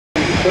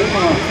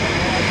kamera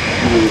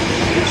med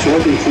et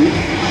sort etui,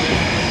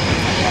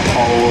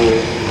 og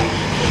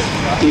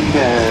det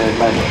kan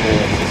man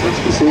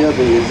inspicere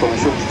ved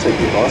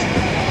informationsteknik også.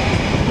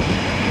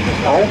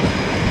 Og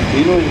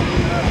endnu en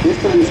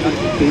efterlysning,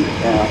 det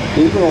er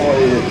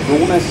 11-årige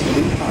Jonas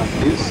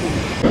Lindhardt Nielsen.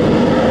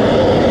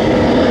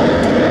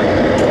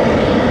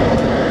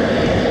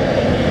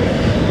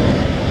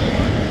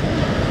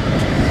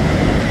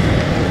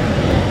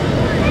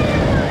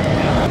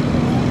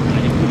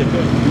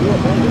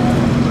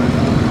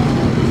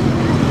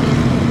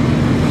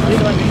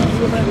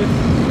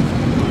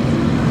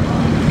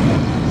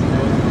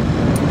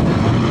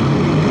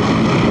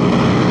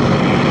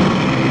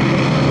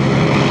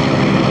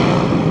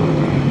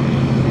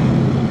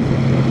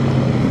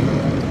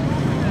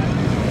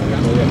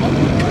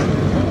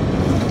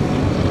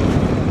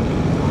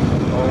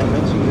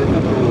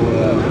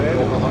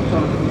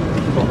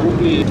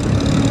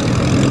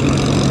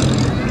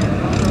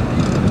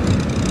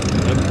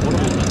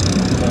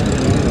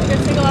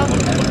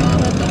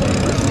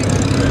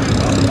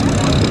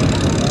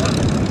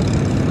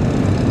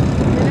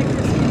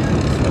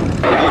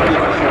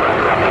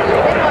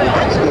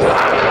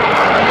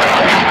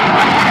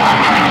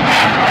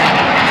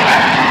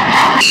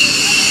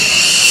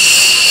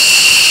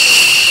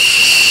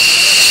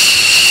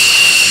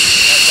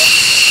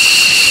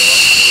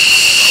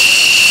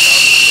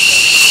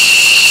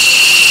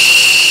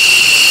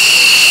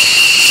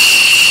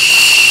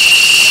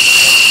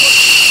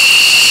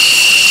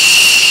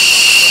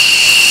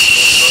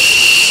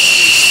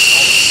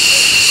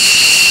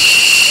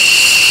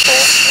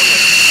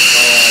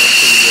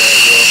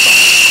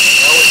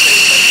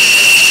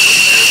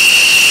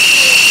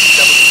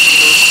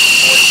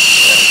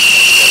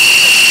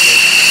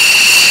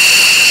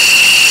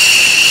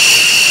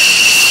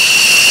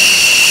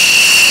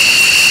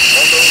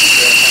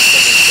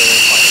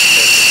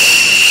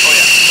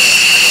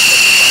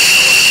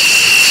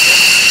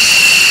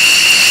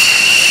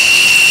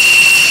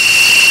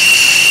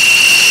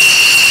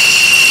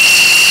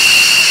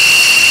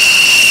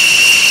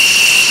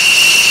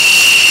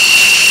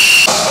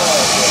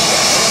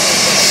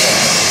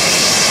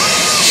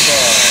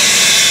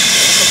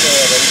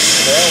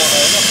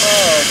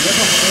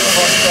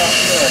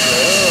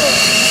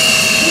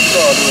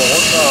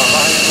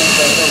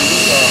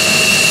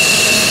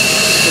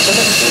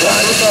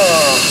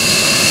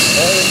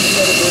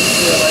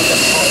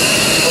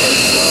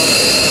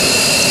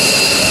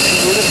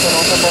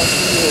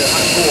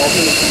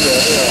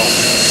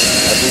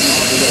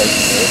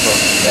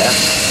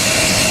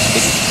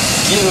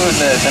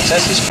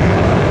 Fantastisk.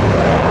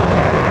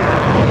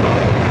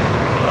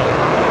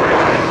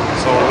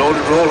 So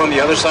loaded roll on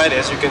the other side,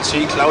 as you can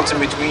see, clouds in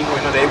between,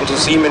 we're not able to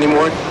see them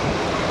anymore.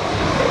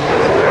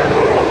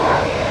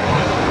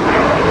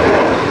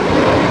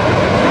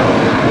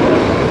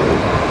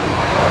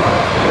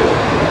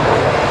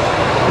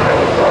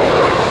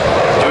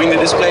 During the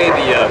display,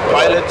 the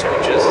pilot,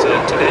 which is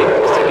today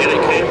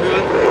Erik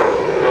Hanbøl,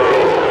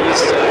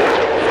 he's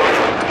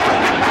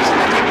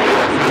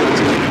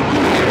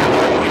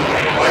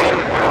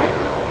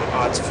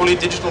it's fully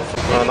digital.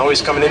 Now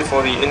he's coming in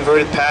for the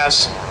inverted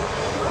pass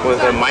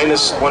with a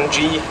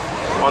 -1G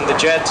on the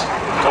jet,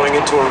 going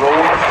into a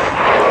roll.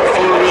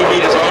 Full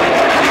reheat is on.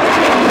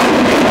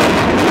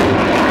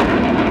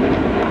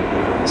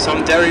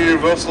 Some dairy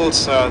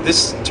reversals.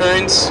 This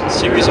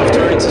series of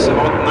turns is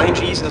about 9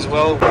 Gs as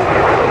well.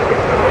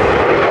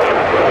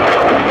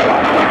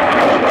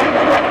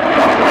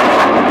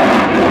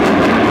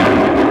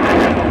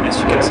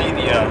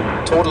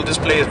 Total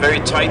display is very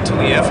tight to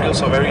the airfield,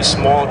 so very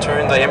small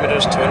turn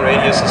diameters, turn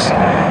radiuses.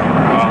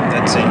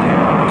 That's a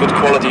good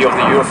quality of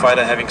the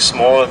Eurofighter, having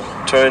small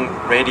turn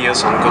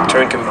radius and good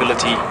turn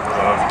capability,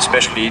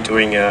 especially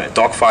during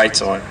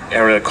dogfights or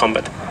aerial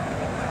combat.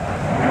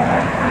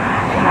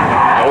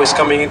 Always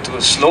coming into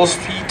a slow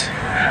speed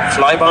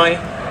flyby.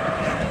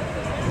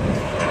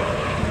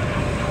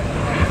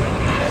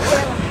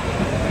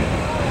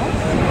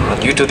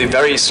 Due to the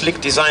very slick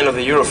design of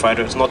the Eurofighter,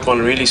 it's not going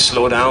to really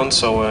slow down,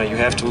 so you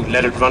have to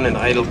let it run in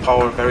idle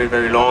power very,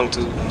 very long to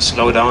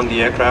slow down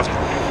the aircraft.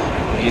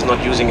 He's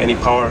not using any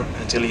power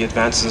until he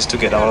advances to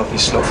get out of the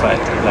slow flight,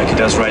 like he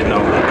does right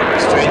now.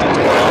 Straight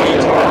into the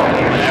heat.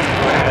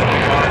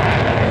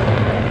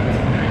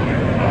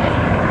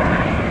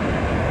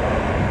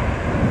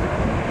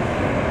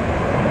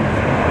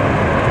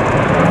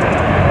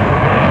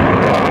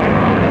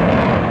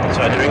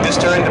 So during this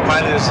turn, the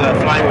pilot is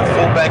flying with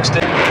full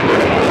backstay.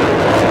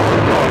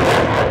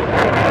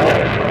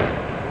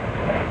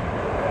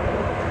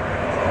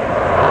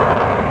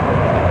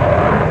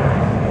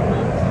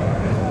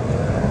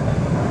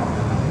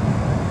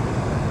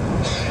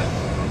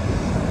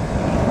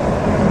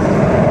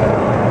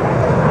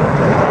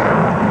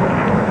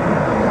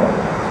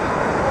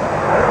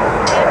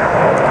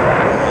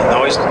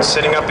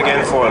 Setting up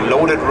again for a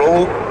loaded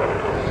roll.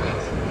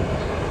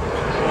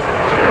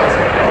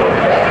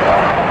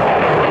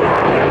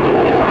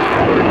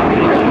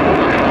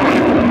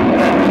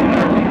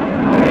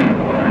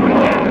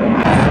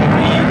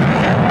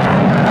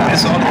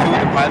 This fuel,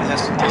 the pilot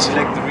has to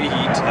deselect the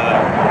reheat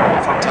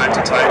from time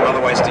to time,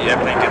 otherwise the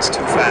airplane gets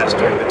too fast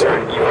during the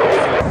turn.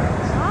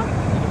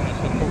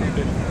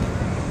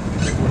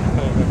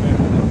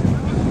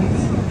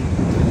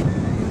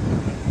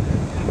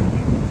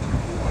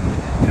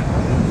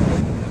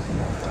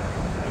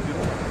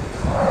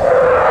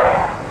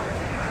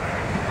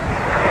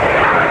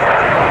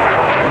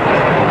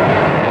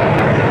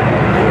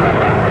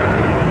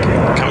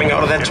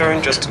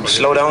 Turn just to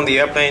slow down the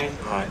airplane,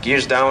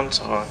 gears down,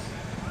 so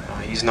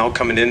he's now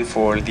coming in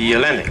for the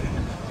landing.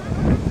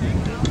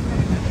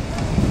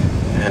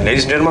 And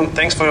ladies and gentlemen,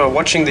 thanks for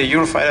watching the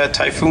Eurofighter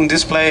Typhoon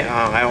display.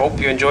 I hope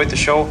you enjoyed the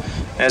show.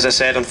 As I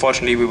said,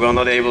 unfortunately we were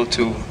not able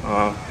to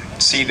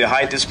see the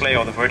high display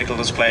or the vertical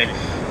display.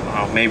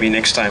 Maybe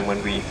next time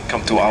when we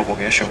come to Aalborg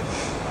Airshow.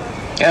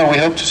 Yeah, we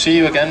hope to see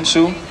you again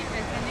soon.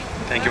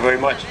 Thank you very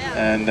much.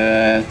 And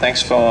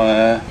thanks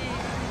for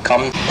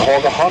coming.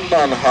 Hawker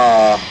Hunteren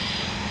har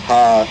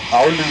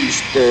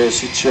aflyst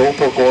sit show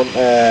på grund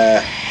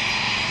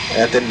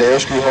af den lave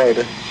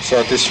skyhøjde. Så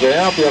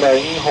desværre bliver der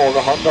ingen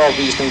Hawker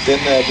Hunter-opvisning. Den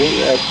er ved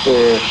at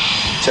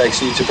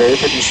taxi tilbage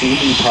på den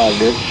sydlige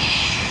parallel.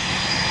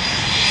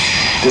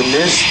 Det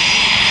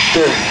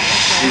næste,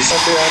 ligesom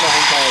det er, når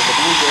hun kommer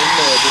forbi igen,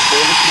 det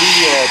slette fly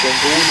og den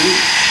gode lyd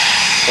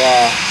fra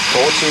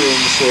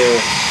fortidens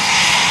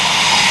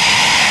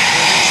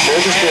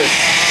smukkeste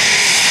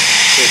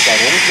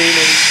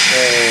start-runeflyvning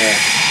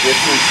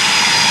jetfly.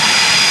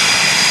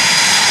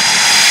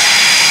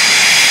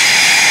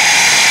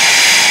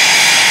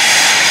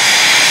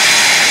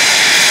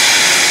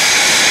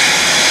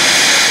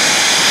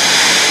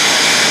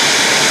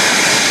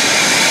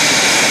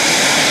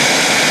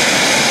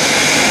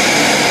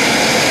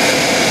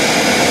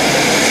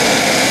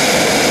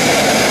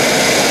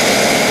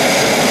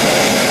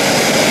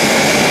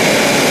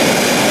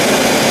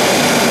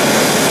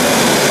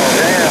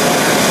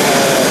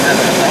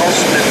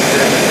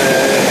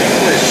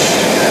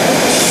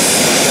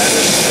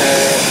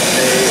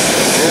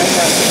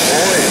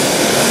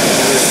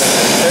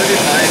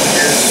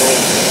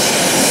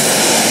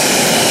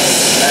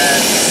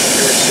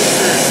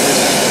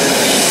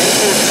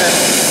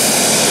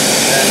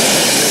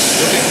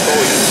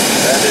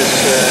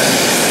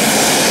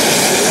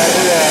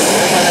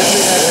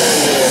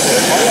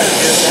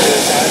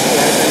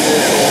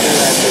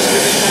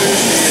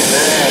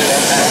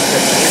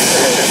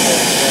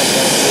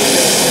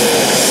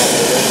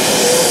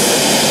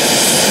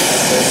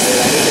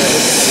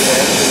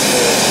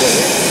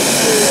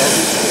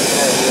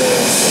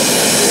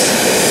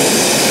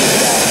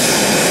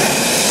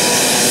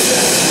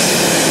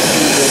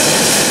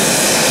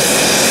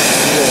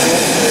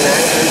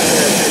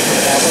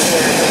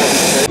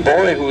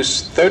 Boy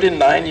who's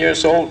 39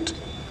 years old,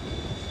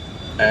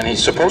 and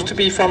he's supposed to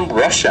be from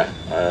Russia.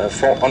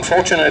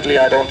 Unfortunately,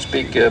 I don't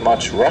speak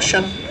much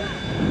Russian,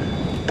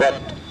 but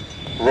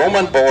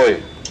Roman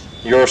boy,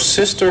 your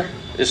sister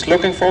is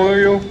looking for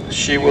you.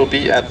 She will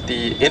be at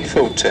the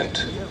info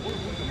tent.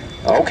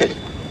 Okay.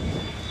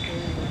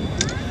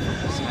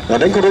 Nå,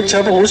 den kunne du ikke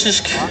tage på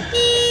russisk.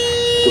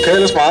 Du kan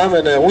ellers meget,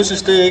 men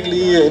russisk det er ikke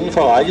lige inden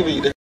for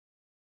rækkevidde.